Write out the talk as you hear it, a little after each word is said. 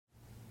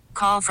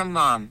Call from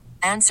mom.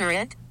 Answer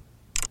it.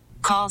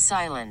 Call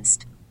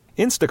silenced.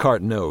 Instacart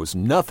knows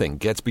nothing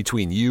gets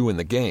between you and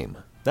the game.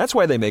 That's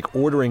why they make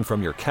ordering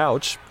from your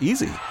couch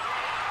easy.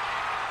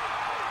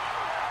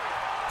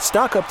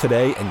 Stock up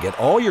today and get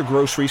all your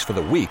groceries for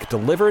the week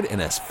delivered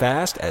in as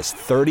fast as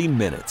 30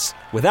 minutes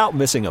without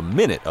missing a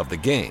minute of the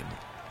game.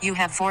 You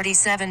have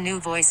 47 new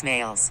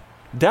voicemails.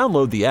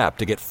 Download the app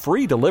to get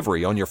free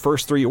delivery on your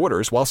first 3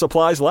 orders while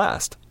supplies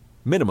last.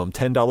 Minimum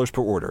 $10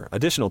 per order.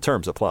 Additional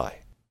terms apply.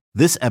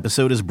 This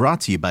episode is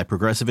brought to you by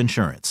Progressive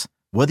Insurance.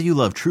 Whether you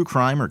love true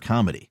crime or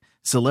comedy,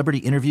 celebrity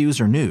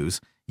interviews or news,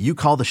 you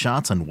call the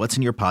shots on what's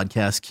in your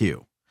podcast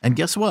queue. And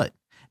guess what?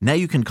 Now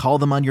you can call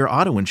them on your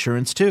auto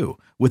insurance too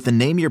with the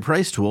Name Your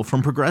Price tool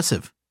from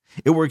Progressive.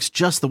 It works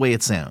just the way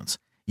it sounds.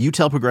 You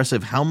tell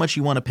Progressive how much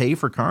you want to pay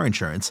for car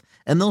insurance,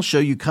 and they'll show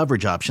you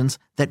coverage options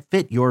that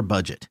fit your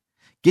budget.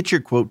 Get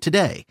your quote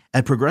today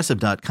at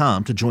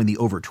Progressive.com to join the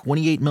over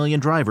 28 million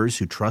drivers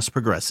who trust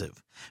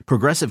Progressive.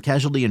 Progressive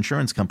Casualty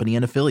Insurance Company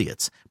and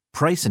Affiliates.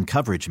 Price and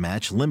coverage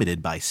match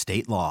limited by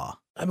state law.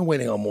 I've been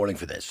waiting all morning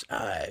for this.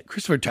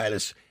 Christopher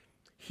Titus,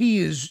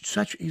 he's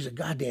a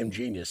goddamn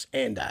genius,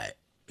 and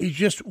he's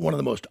just one of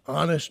the most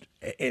honest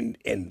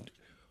and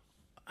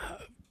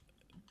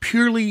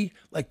purely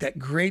like that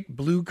great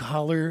blue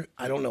collar.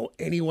 I don't know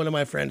any one of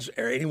my friends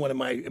or anyone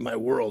in my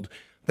world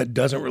that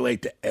doesn't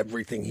relate to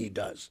everything he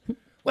does.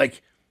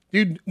 Like,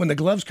 dude, when the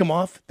gloves come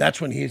off,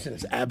 that's when he's at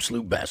his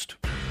absolute best.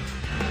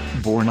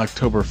 Born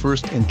October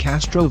 1st in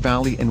Castro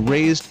Valley and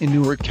raised in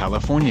Newark,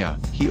 California,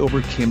 he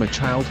overcame a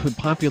childhood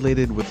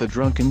populated with a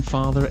drunken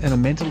father and a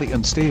mentally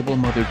unstable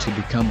mother to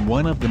become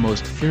one of the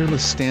most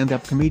fearless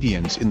stand-up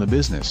comedians in the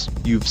business.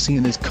 You've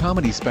seen his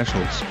comedy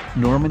specials,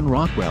 Norman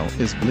Rockwell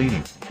is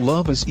Bleeding,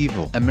 Love is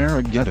Evil,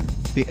 Amerigeddon,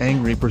 The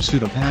Angry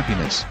Pursuit of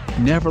Happiness,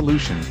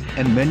 Neverlution,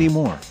 and many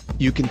more.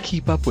 You can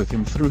keep up with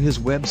him through his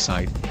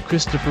website,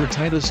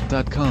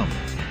 ChristopherTitus.com.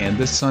 And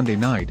this Sunday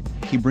night,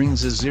 he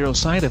brings his Zero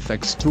Side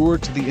Effects tour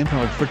to the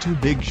Improv for 2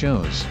 big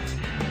shows.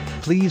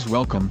 Please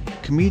welcome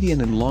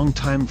comedian and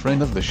longtime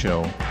friend of the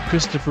show,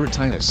 Christopher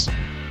Titus.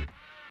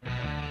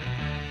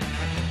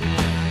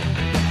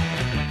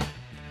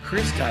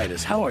 Chris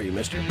Titus, how are you,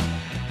 mister?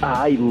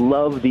 I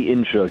love the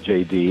intro,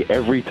 JD,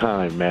 every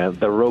time, man.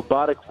 The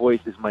robotic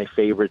voice is my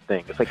favorite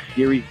thing. It's like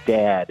Siri's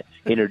dad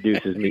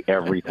introduces me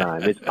every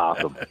time. It's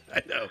awesome.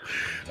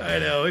 I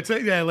know. It's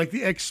like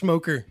the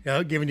ex-smoker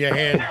giving you a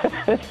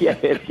hand.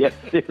 yeah,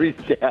 Siri's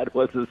dad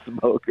was a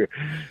smoker.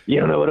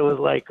 You don't know what it was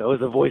like. I was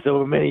a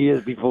voiceover many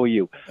years before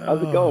you.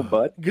 How's it going,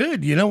 bud?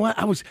 Good. You know what?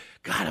 I was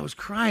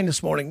crying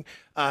this morning.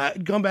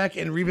 Gone back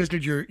and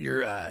revisited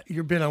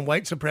your bit on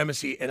white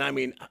supremacy, and I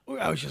mean,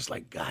 I was just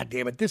like, God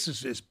damn it, this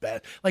is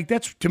bad. Like,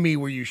 that's to me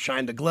where you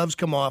shine. The gloves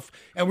come off,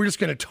 and we're just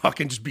going to talk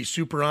and just be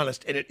super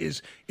honest. And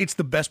it's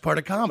the best part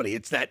of comedy.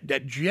 It's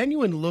that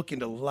genuine look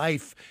into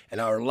life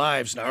and our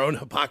lives and our own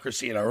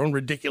hypocrisy and our own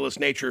ridiculous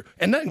nature,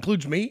 and that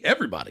includes me,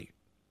 everybody.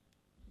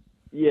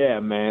 Yeah,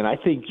 man. I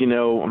think,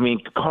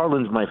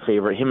 Carlin's my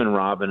favorite, him and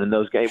Robin and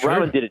those guys. Sure.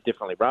 Robin did it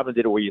differently. Robin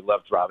did it where you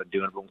loved Robin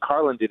doing it. But when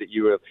Carlin did it,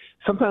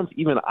 sometimes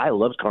even I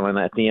loved Carlin.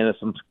 At the end of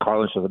some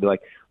Carlin shows, I'd be like,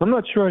 I'm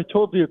not sure I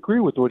totally agree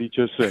with what he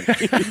just said.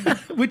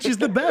 Which is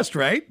the best,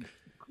 right?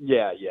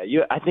 Yeah.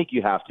 I think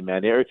you have to,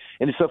 man. And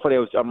it's so funny.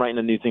 I'm writing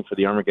a new thing for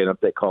the Armageddon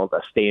update called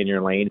 "Stay in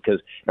Your Lane" because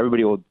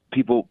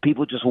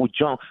people just will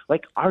jump.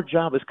 Like, our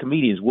job as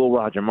comedians, Will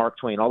Roger, Mark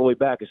Twain, all the way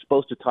back, is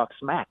supposed to talk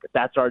smack.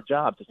 That's our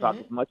job, to talk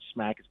as much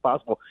smack as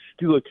possible.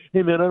 People are like,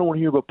 hey man, I don't want to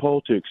hear about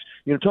politics.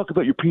 Talk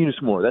about your penis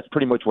more. That's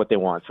pretty much what they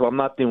want. So I'm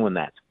not doing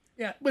that.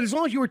 Yeah, but as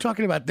long as you were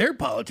talking about their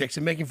politics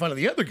and making fun of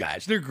the other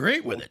guys, they're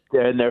great with it.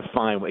 And they're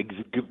fine.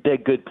 They're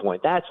good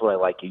point. That's what I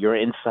like you. You're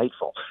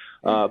insightful.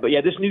 But yeah,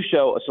 this new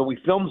show, so we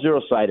filmed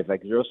Zero Side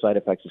Effects. Zero Side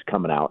Effects is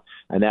coming out,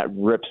 and that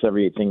rips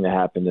everything that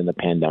happened in the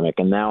pandemic.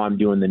 And now I'm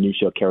doing the new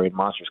show, Carrying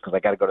Monsters, because I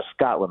got to go to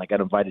Scotland. I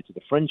got invited to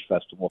the Fringe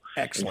Festival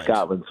in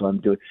Scotland, so I'm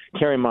doing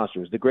Carrying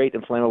Monsters. The great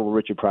inflammable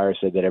Richard Pryor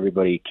said that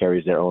everybody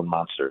carries their own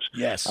monsters.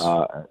 Yes.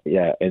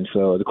 Yeah, and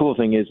so the cool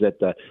thing is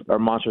that our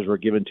monsters were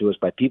given to us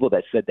by people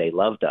that said they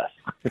loved us.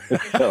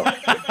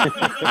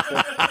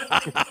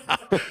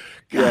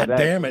 God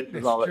damn it.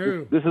 It's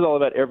true. This is all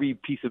about every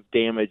piece of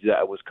damage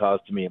that was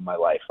caused to me in my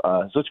life.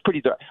 So it's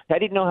pretty dark. I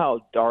didn't know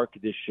how dark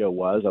this show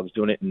was. I was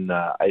doing it, and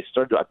I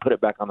put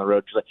it back on the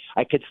road.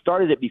 I had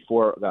started it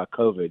before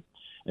COVID,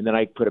 and then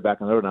I put it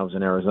back on the road, and I was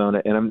in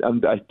Arizona.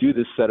 And I do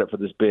this setup for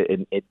this bit,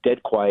 and it's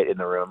dead quiet in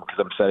the room because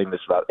I'm setting this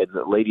up. And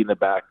the lady in the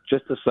back,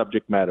 just the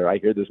subject matter, I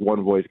hear this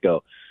one voice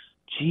go,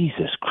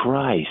 Jesus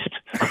Christ.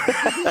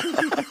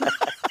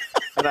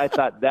 And I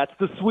thought, that's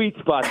the sweet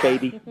spot,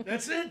 baby.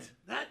 That's it.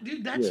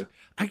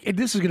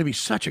 This is going to be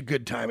such a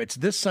good time. It's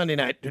this Sunday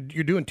night.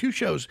 You're doing 2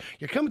 shows.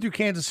 You're coming through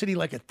Kansas City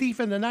like a thief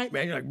in the night,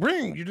 man. You're like,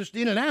 bring. You're just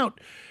in and out.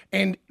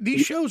 And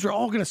these shows are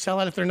all going to sell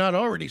out if they're not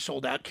already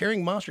sold out.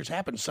 Carrying Monsters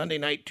happens Sunday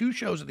night, 2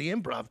 shows at the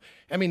Improv.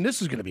 I mean, this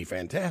is going to be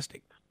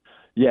fantastic.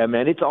 Yeah,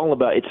 man, it's all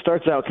about. It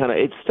starts out kind of.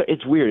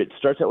 It's weird. It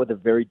starts out with a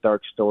very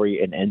dark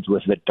story and ends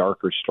with the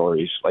darker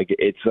stories. Like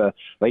it's I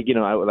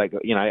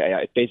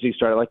basically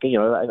started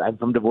I'm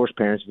from divorced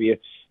parents.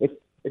 If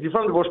you're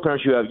from divorced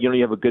parents, you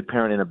have a good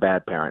parent and a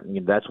bad parent.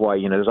 And that's why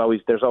there's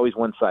always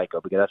one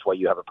psycho, because that's why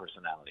you have a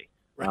personality.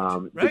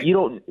 Right. But you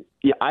don't.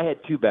 Yeah, I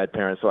had two bad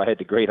parents, so I had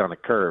to grade on a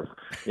curve.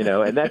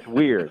 And that's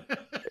weird.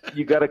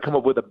 You got to come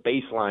up with a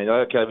baseline.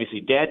 Okay, let me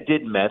see. Dad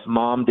did mess.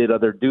 Mom did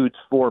other dudes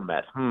for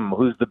mess.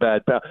 Who's the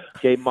bad parent?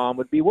 Okay, mom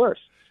would be worse.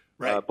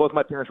 Right. Both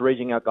my parents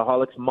raging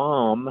alcoholics.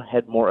 Mom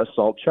had more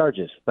assault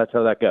charges. That's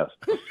how that goes.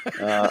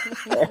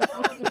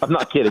 I'm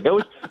not kidding.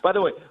 By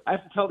the way, I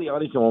have to tell the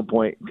audience at one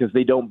point, because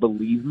they don't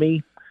believe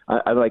me.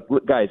 I'm like,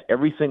 look, guys,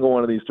 every single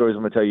one of these stories,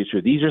 I'm going to tell you the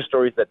truth. These are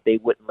stories that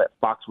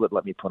Fox wouldn't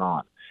let me put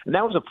on. And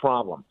that was a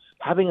problem.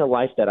 Having a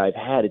life that I've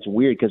had, it's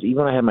weird, because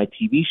even when I had my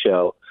TV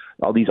show,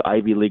 all these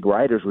Ivy League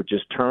writers would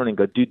just turn and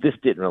go, dude, this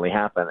didn't really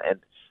happen. And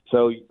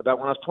so about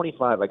when I was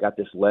 25, I got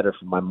this letter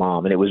from my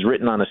mom, and it was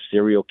written on a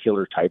serial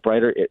killer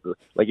typewriter.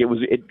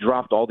 It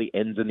dropped all the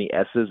N's and the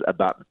S's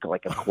about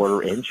like a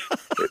quarter inch.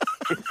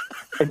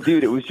 And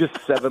dude, it was just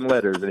 7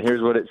 letters, and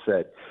here's what it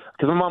said.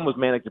 Because my mom was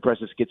manic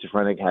depressive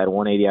schizophrenic, had a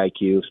 180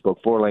 IQ,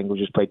 spoke 4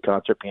 languages, played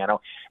concert piano,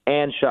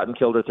 and shot and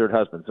killed her 3rd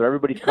husband. So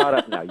everybody's caught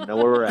up now. You know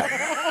where we're at.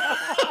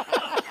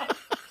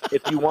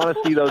 If you want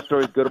to see those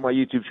stories, go to my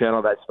YouTube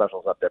channel. That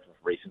special's up there for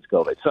free since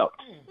COVID. So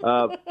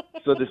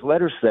this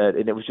letter said,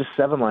 and it was just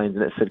 7 lines,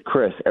 and it said,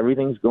 Chris,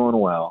 everything's going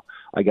well.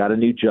 I got a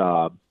new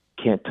job.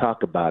 Can't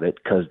talk about it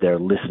because they're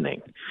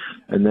listening.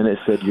 And then it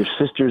said, your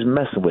sister's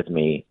messing with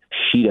me.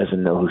 She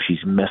doesn't know who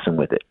she's messing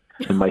with it.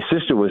 And my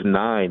sister was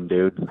 9,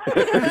 dude.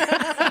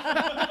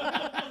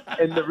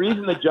 And the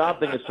reason the job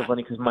thing is so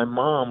funny, because my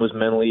mom was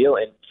mentally ill,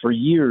 and for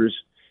years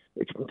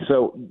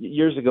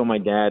ago,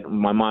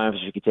 my mom,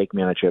 she could take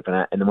me on a trip,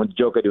 and then one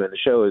joke I do in the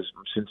show is,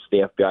 since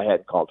the FBI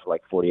hadn't called for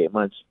like 48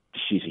 months,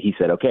 he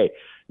said, okay,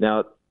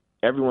 now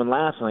everyone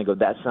laughs, and I go,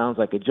 that sounds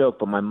like a joke,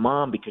 but my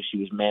mom, because she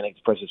was manic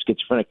depressive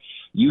schizophrenic,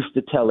 used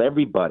to tell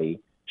everybody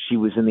she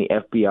was in the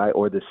FBI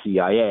or the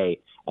CIA,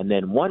 and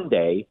then one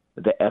day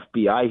the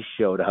FBI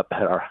showed up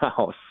at our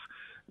house,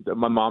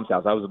 my mom's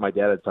house. I was with my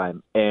dad at the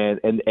time, and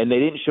they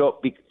didn't show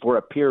up for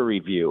a peer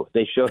review.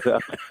 They showed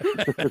up.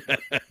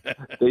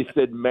 They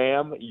said,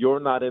 "Ma'am,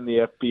 you're not in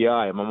the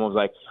FBI." And my mom was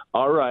like,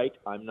 "All right,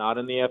 I'm not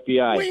in the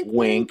FBI." Wink,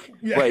 wink.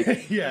 Yeah,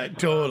 Like, yeah,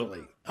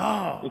 totally.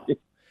 Oh,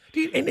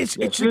 dude, and it's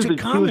such a she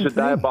common was a thing.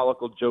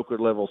 diabolical Joker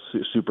level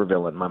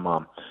supervillain. My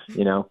mom, it's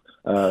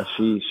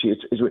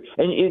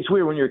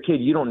weird when you're a kid.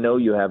 You don't know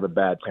you have a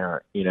bad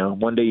parent.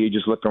 One day you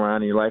just look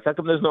around and you're like, how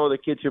come there's no other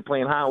kids here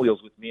playing Hot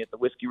Wheels with me at the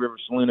Whiskey River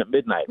Saloon at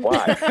midnight?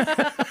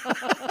 Why?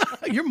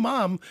 Your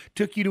mom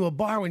took you to a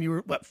bar when you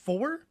were, what,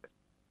 4?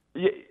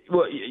 Yeah,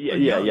 well,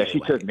 yeah. She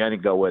took me. I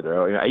didn't go with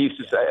her. I used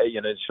to say,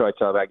 the show I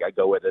tell her I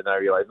go with her, and I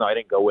realized, no, I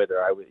didn't go with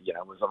her. I'm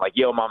like,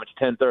 yo, mom, it's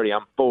 10:30.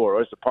 I'm 4.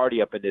 There's a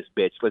party up in this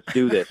bitch. Let's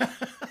do this.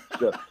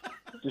 So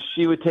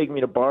she would take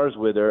me to bars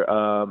with her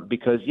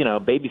because,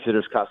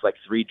 babysitters cost like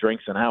 3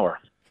 drinks an hour.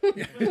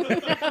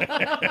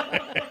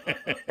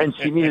 And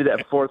she needed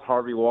that 4th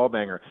Harvey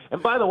Wallbanger.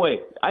 And by the way,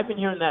 I've been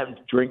hearing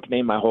that drink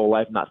name my whole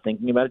life, not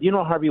thinking about it. Do you know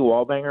what Harvey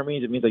Wallbanger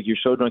means? It means like you're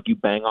so drunk you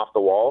bang off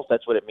the walls.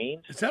 That's what it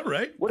means. Is that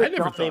right? What I a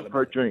never dumb thought name of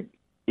for a it. drink.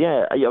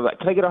 Yeah, like,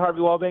 can I get a Harvey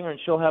Wallbanger and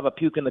she'll have a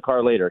puke in the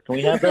car later? Can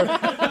we have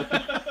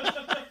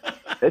that?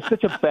 It's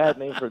such a bad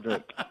name for a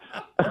drink.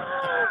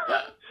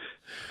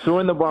 So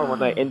we're in the bar one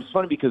night, and it's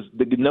funny because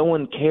no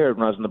one cared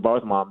when I was in the bar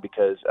with mom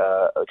because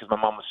my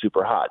mom was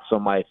super hot. So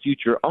my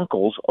future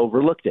uncles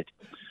overlooked it.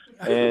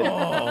 And,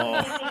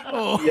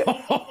 oh,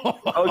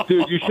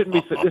 dude, you shouldn't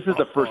be. This is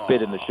the first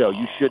bit in the show.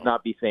 You should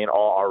not be saying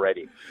 "all"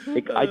 already.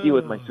 I deal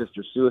with my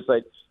sister's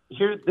suicide.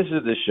 This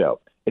is the show.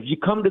 If you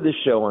come to this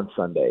show on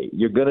Sunday,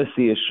 you're going to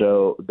see a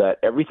show that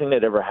everything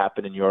that ever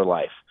happened in your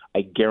life,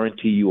 I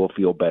guarantee you will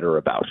feel better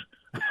about.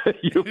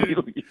 You're at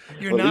not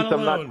least I'm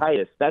alone. not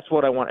Titus. That's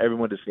what I want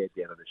everyone to say at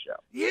the end of the show.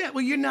 Yeah,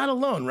 well, you're not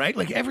alone, right?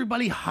 Like,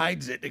 everybody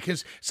hides it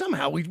because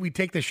somehow we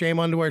take the shame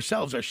onto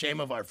ourselves, our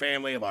shame of our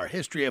family, of our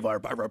history, of our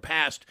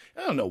past.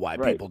 I don't know why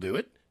people do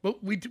it,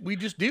 but we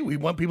just do. We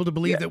want people to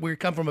believe that we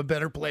come from a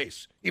better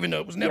place, even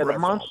though it was never the our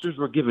monsters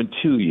were given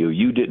to you.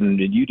 You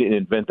didn't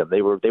invent them.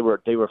 They were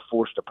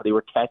forced to. They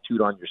were tattooed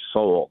on your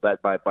soul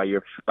that by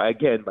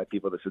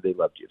people that said they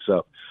loved you.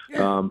 So,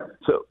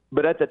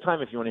 but at the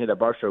time, if you want to hit that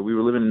bar show, we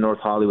were living in North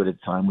Hollywood at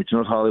the time, which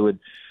North Hollywood.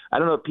 I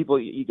don't know if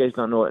you guys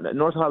don't know it.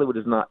 North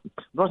Hollywood's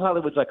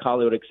like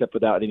Hollywood except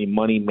without any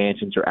money,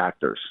 mansions, or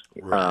actors.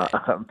 Right.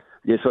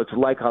 Yeah, so it's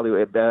like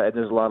Hollywood, and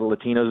there's a lot of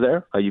Latinos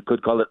there. You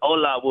could call it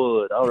Hola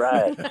Wood. All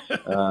right.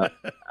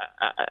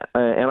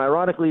 And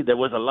ironically, there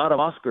was a lot of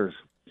Oscars.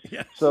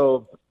 Yes.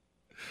 So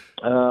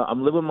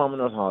I'm living with mom in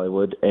North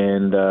Hollywood,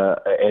 and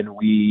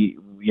we,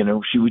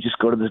 she would just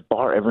go to this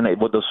bar every night.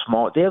 With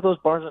they have those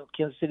bars in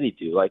Kansas City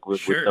too, like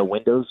with no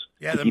windows.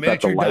 Yeah, to the keep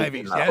out miniature light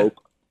divies. and the Yeah. hope.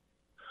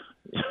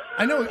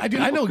 I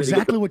know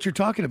exactly what you're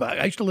talking about.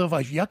 I used to live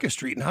on Yucca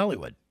Street in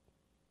Hollywood.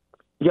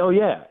 Oh,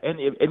 yeah. And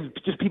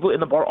just people in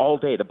the bar all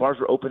day. The bars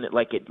were open at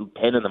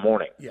 10 in the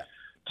morning. Yeah.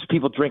 Just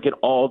people drinking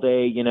all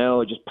day,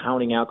 just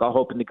pounding alcohol,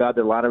 hoping to God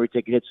their lottery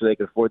ticket hits so they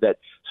can afford that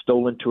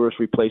stolen tourist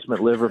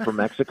replacement liver from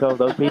Mexico.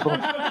 Those people.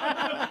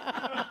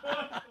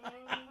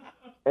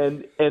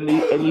 And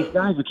these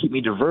guys would keep me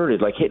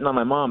diverted, like hitting on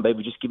my mom. They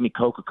would just give me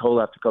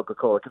Coca-Cola after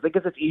Coca-Cola because I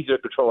guess it's easier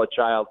to control a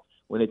child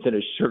when it's in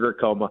a sugar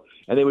coma.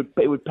 And they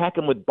would pack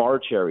them with bar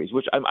cherries,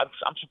 which I'm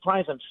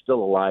surprised I'm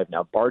still alive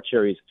now. Bar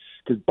cherries,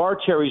 because bar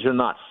cherries are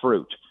not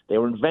fruit. They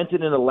were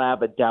invented in a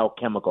lab at Dow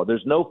Chemical.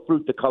 There's no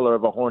fruit the color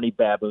of a horny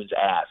baboon's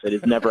ass. It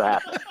has never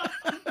happened.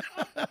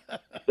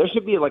 There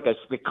should be like a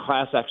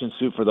class action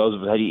suit for those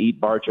of us how you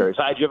eat bar cherries.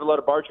 Hi, did you ever load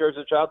of bar cherries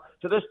as a child?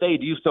 To this day,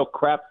 do you still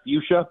crap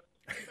fuchsia?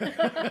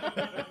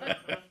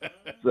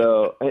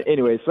 So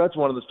anyway, so that's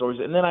one of the stories.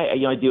 And then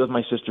I deal with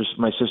my sister's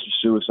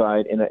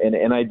suicide,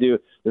 and I do.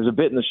 There's a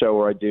bit in the show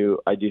where I do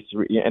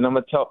three, and I'm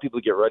gonna tell people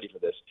to get ready for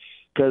this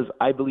because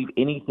I believe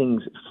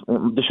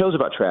the show's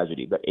about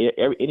tragedy, but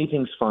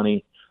anything's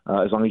funny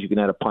as long as you can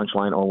add a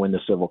punchline or win the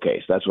civil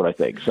case. That's what I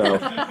think. So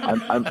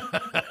I'm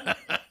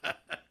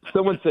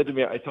someone said to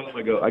me, I told them,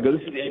 I go,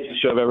 this is the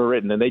angriest show I've ever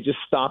written. And they just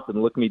stopped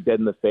and looked me dead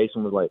in the face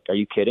and was like, are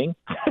you kidding?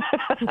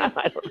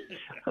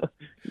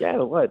 Yeah,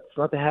 what? It's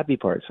not the happy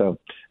part. So,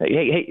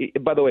 hey,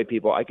 by the way,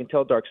 people, I can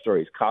tell dark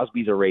stories.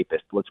 Cosby's a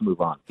rapist. Let's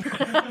move on.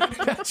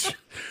 That's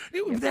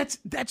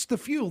the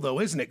fuel,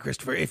 though, isn't it,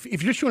 Christopher? If you're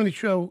just showing the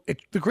show,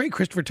 it's the great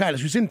Christopher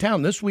Titus, who's in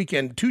town this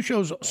weekend, 2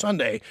 shows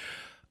Sunday.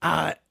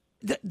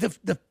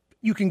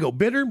 You can go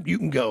bitter, you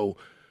can go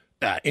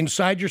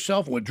inside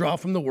yourself and withdraw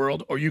from the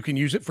world, or you can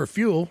use it for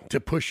fuel to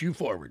push you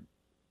forward.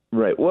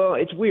 Right. Well,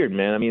 it's weird,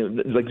 man. I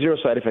mean, like Zero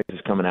Side Effects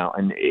is coming out,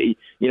 and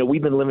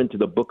we've been living to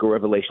the Book of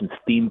Revelations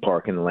theme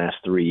park in the last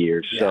 3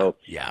 years. Yeah, so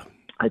yeah,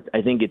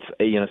 I think it's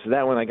so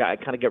that one I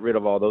kind of get rid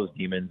of all those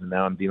demons, and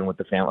now I'm dealing with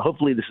the family.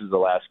 Hopefully, this is the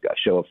last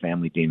show of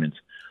family demons.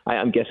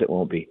 I guess it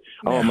won't be.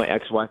 Yeah. Oh, my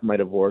ex-wife, my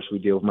divorce. We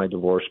deal with my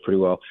divorce pretty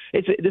well.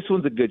 This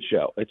one's a good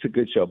show. It's a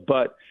good show,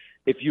 but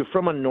if you're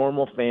from a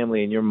normal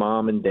family and your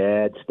mom and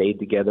dad stayed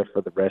together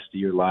for the rest of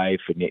your life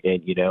and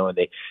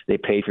they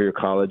pay for your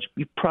college,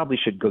 you probably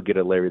should go get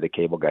a Larry the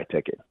Cable Guy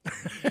ticket.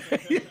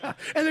 Yeah,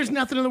 and there's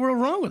nothing in the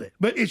world wrong with it.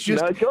 But it's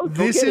just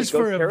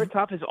Carrot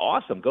Top is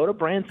awesome. Go to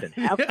Branson,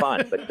 have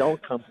fun, but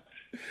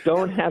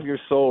don't have your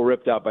soul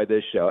ripped out by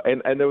this show.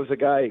 And there was a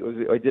guy.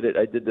 I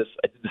did this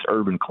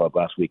urban club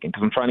last weekend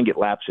because I'm trying to get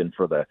laps in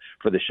for the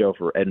show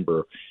for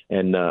Edinburgh.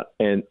 And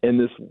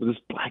this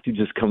black dude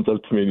just comes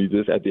up to me and he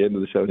just at the end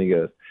of the show and he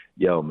goes,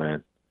 "Yo,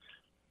 man,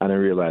 I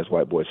didn't realize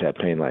white boys had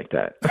pain like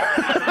that."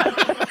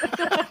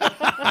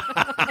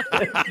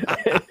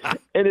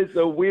 And it's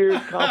a weird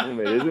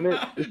compliment, isn't it?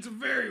 It's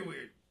very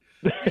weird.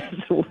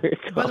 It's a weird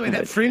compliment. By the way,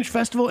 that Fringe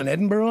Festival in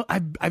Edinburgh,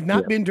 I've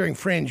not been during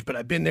Fringe, but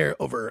I've been there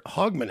over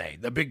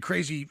Hogmanay, the big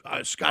crazy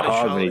Scottish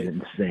holiday.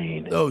 Hogmanay's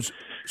insane. Those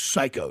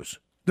psychos.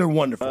 They're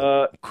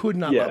wonderful. Could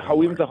not. Yeah, love them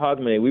we went to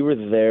Hogmanay. We were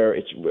there.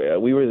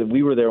 We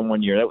were there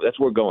 1 year. That's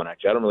where we're going.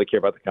 Actually, I don't really care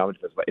about the comedy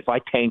festival. If I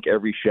tank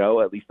every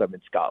show, at least I'm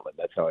in Scotland.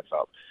 That's how I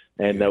felt.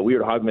 And we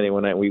were at Hogmanay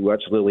one night. We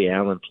watched Lily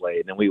Allen play,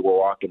 and then we were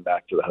walking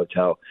back to the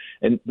hotel.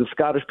 And the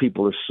Scottish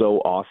people are so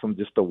awesome,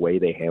 just the way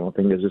they handle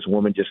things. There's this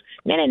woman just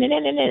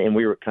and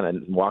we were kind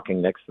of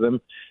walking next to them,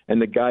 and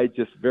the guy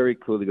just very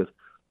coolly goes,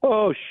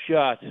 "Oh,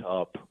 shut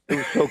up." It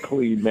was so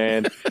clean,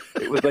 man.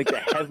 It was like the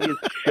heaviest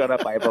shut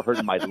up I ever heard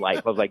in my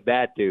life. I was like,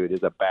 that dude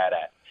is a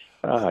badass.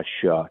 Just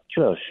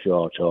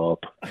shut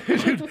up.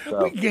 Dude,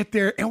 we get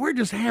there and we're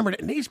just hammered.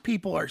 And these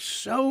people are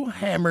so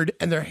hammered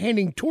and they're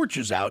handing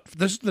torches out.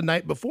 This is the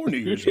night before New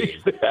Year's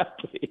Eve.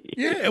 Exactly.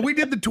 Yeah, and we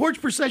did the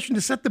torch procession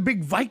to set the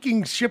big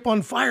Viking ship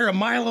on fire a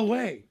mile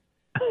away.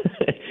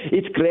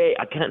 It's great.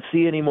 I can't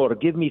see anymore.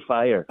 Give me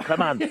fire.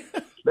 Come on.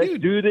 Let's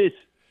do this.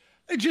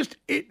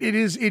 It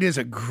is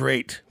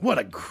what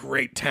a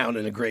great town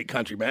and a great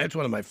country, man. It's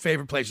one of my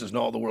favorite places in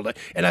all the world.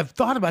 And I've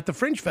thought about the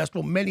Fringe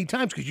Festival many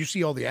times because you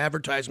see all the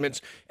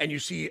advertisements and you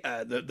see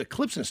the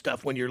clips and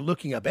stuff when you're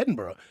looking up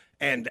Edinburgh.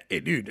 And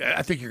dude,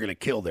 I think you're going to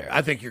kill there.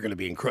 I think you're going to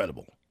be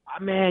incredible.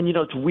 Man,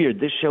 it's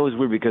weird. This show is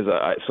weird because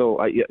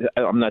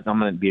I'm not going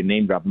to be a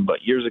name dropping,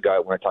 but years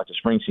ago when I talked to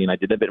Springsteen, I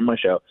did that bit in my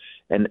show,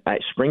 and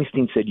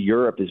Springsteen said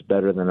Europe is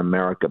better than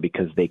America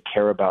because they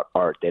care about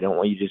art. They don't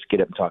want you to just get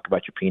up and talk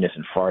about your penis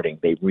and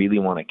farting. They really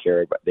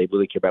care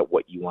about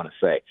what you want to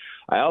say.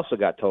 I also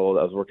got told,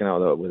 I was working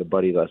out with a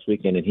buddy last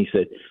weekend, and he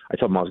said, I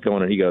told him I was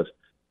going, and he goes,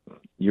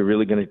 "You're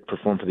really going to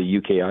perform for the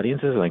UK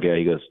audiences?" And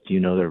he goes, "Do you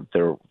know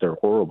they're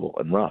horrible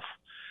and rough?"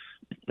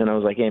 And I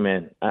was like, "Hey,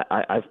 man,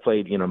 I've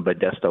played,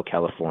 Modesto,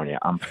 California.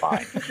 I'm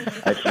fine."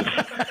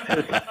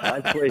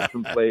 I played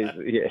some plays,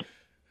 yeah.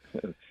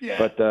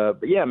 But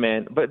yeah,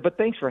 man. But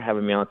thanks for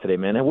having me on today,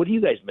 man. And what have you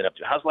guys been up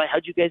to?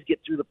 How'd you guys get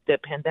through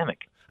that pandemic?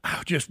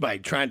 Just by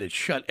trying to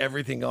shut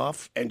everything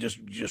off and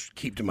just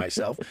keep to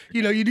myself.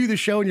 You do the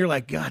show and you're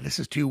like, God, this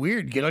is too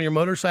weird. Get on your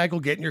motorcycle,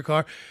 get in your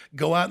car,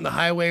 go out in the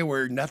highway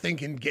where nothing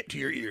can get to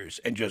your ears,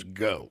 and just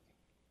go.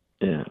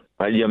 Yeah.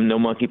 You have no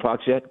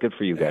monkeypox yet? Good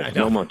for you guys.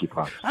 No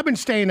monkeypox. I've been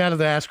staying out of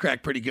the ass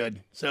crack pretty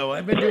good, so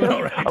I've been doing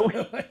all right.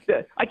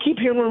 I keep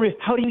hearing,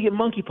 how do you get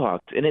monkeypox?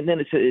 And then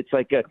it's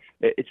like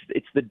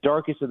it's the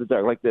darkest of the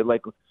dark, like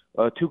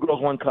 2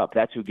 girls, 1 cup.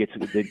 That's who gets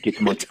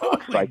monkeypox.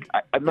 Totally. Like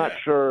I'm not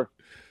sure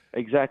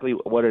exactly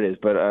what it is,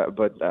 but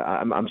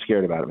I'm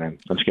scared about it, man.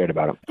 I'm scared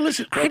about it.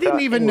 Listen, I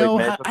didn't even know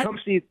how.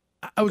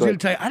 I was Go going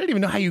to tell you, I didn't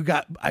even know how you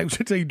got. I was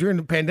going to tell you during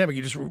the pandemic.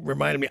 You just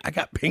reminded me. I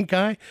got pink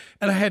eye,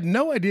 and I had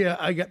no idea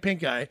I got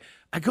pink eye.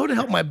 I go to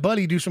help my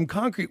buddy do some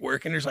concrete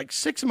work, and there's like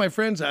 6 of my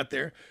friends out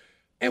there,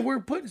 and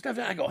we're putting stuff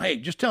down. I go, hey,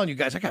 just telling you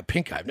guys, I got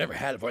pink eye. I've never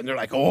had it before. And they're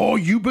like, oh,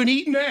 you've been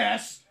eating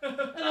ass. And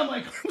I'm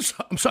like,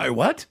 I'm sorry,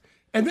 what?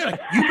 And they're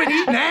like, you've been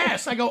eating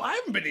ass. I go, I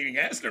haven't been eating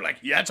ass. They're like,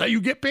 yeah, that's how you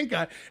get pink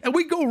eye. And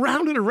we go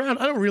round and around.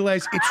 I don't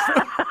realize it's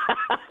from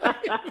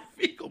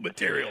fecal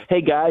material.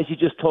 Hey, guys, you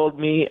just told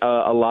me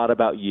a lot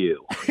about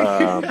you.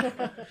 Well,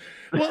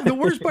 the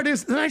worst part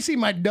is then I see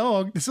my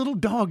dog, this little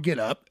dog, get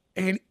up,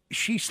 and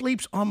she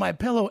sleeps on my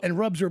pillow and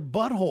rubs her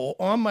butthole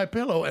on my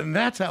pillow, and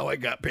that's how I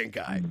got pink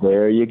eye.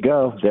 There you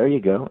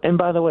go. And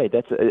by the way,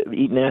 that's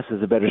eating ass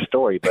is a better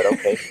story, but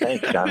okay,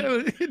 thanks, Johnny.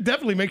 It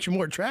definitely makes you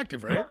more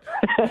attractive, right?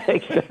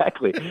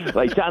 Exactly.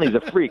 Like Johnny's a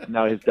freak.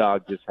 Now his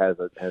dog just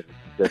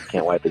just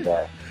can't wipe his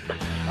ass.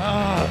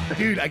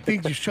 Dude, I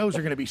think these shows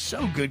are going to be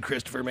so good,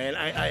 Christopher,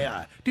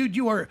 man. Dude,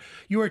 you are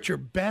at your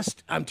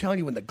best. I'm telling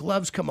you, when the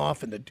gloves come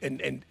off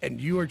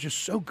and you are just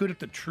so good at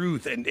the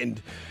truth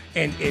and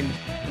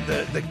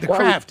the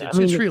craft.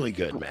 It's really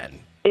good, man.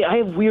 I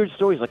have weird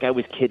stories. Like I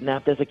was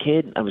kidnapped as a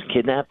kid. I was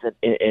kidnapped, and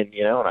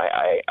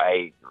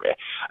I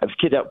was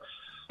kidnapped.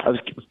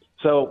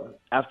 So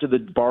after the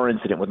bar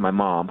incident with my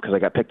mom, because I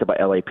got picked up by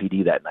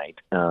LAPD that night,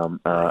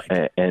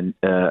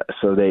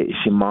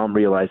 mom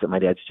realized that my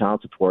dad's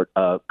child support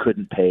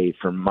couldn't pay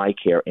for my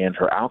care and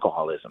her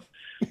alcoholism.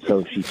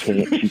 So she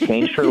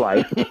changed her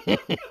life.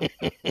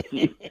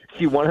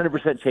 She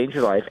 100% changed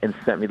her life and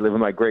sent me to live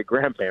with my great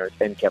grandparents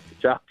and kept the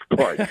child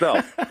support.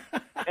 So.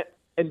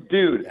 And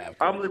dude,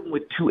 I'm living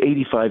with 2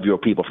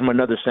 85-year-old people from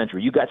another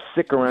century. You got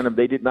sick around them.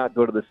 They did not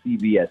go to the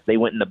CVS. They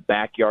went in the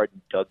backyard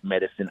and dug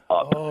medicine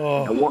up.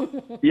 Oh.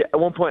 At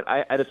one point,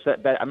 I had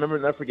I remember,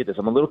 never forget this.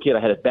 I'm a little kid.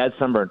 I had a bad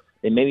sunburn.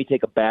 They made me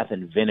take a bath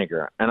in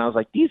vinegar. And I was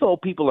like, these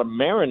old people are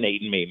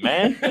marinating me,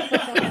 man.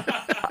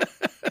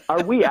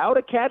 Are we out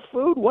of cat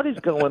food? What is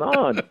going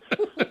on?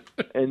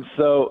 And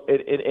so,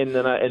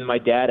 and my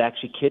dad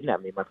actually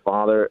kidnapped me. My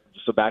father,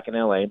 so back in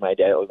L.A., my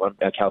dad was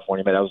in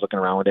California. My dad was looking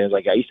around one day. He was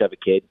like, I used to have a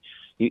kid.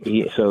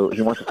 So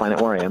he wants to find out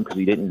where I am because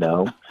he didn't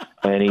know.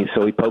 And he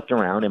poked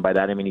around, and by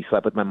that I mean he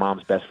slept with my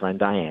mom's best friend,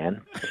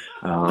 Diane.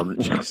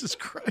 Jesus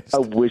Christ. I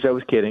wish I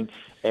was kidding.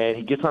 And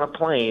he gets on a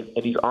plane,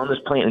 and he's on this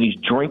plane, and he's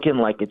drinking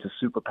like it's a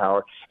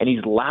superpower, and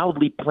he's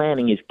loudly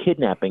planning his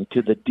kidnapping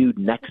to the dude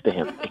next to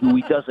him, who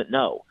he doesn't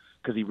know,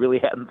 because he really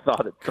hadn't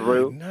thought it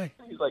through. Nice.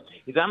 He's like,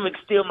 I'm going to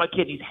steal my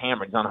kid. He's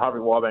hammered. He's on Harvey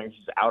Wallbanger.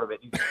 He's out of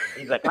it.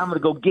 He's like, I'm going to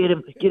go get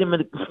him in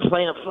the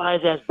plane and fly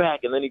his ass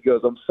back. And then he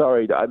goes, I'm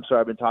sorry.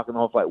 I've been talking the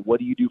whole flight.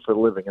 What do you do for a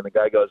living? And the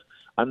guy goes,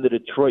 I'm the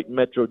Detroit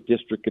Metro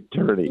District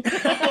Attorney.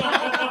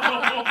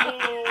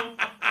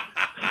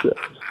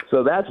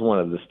 So that's one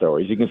of the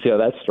stories. You can see how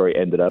that story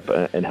ended up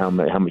and how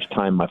much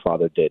time my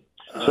father did.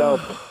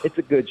 So it's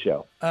a good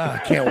show. I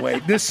can't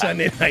wait. This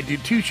Sunday night, do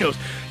 2 shows.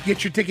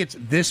 Get your tickets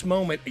this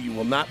moment. You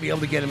will not be able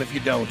to get them if you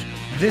don't.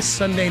 This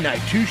Sunday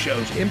night, 2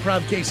 shows.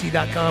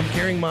 ImprovKC.com.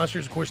 Carrying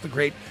Monsters, of course, the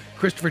great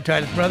Christopher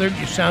Titus. Brother,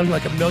 you sound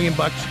like $1 million.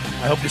 I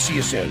hope to see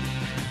you soon.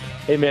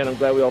 Hey, man, I'm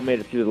glad we all made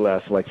it through the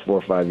last 4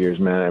 or 5 years,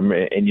 man.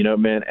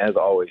 And, man, as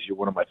always, you're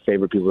one of my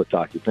favorite people to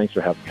talk to. Thanks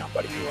for having me on,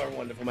 buddy. You are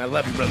wonderful, man. I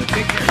love you, brother.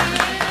 Take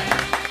care.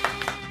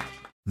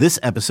 This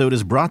episode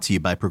is brought to you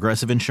by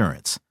Progressive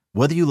Insurance.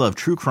 Whether you love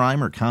true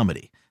crime or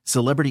comedy,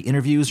 celebrity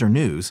interviews or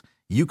news,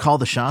 you call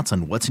the shots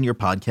on what's in your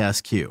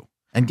podcast queue.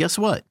 And guess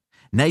what?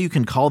 Now you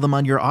can call them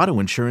on your auto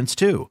insurance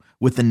too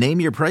with the Name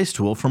Your Price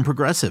tool from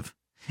Progressive.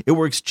 It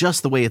works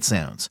just the way it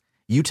sounds.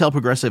 You tell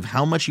Progressive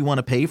how much you want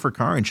to pay for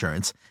car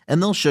insurance,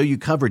 and they'll show you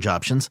coverage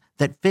options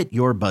that fit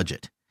your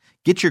budget.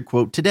 Get your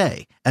quote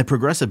today at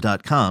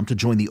Progressive.com to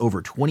join the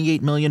over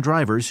 28 million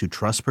drivers who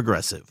trust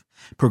Progressive.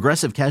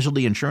 Progressive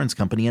Casualty Insurance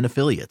Company and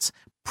Affiliates.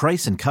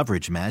 Price and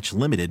coverage match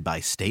limited by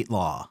state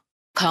law.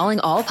 Calling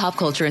all pop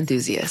culture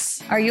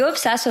enthusiasts. Are you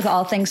obsessed with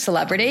all things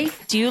celebrity?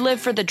 Do you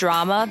live for the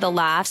drama, the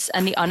laughs,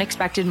 and the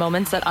unexpected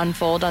moments that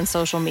unfold on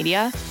social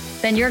media?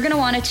 Then you're going to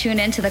want to tune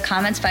in to the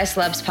Comments by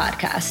Celebs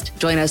podcast.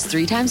 Join us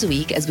 3 times a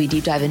week as we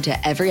deep dive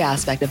into every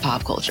aspect of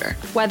pop culture.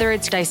 Whether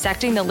it's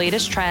dissecting the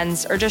latest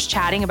trends or just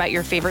chatting about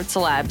your favorite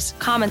celebs,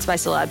 Comments by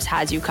Celebs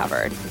has you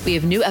covered. We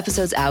have new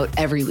episodes out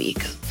every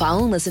week.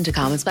 Follow and listen to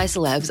Comments by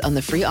Celebs on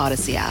the free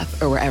Odyssey app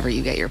or wherever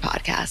you get your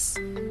podcasts.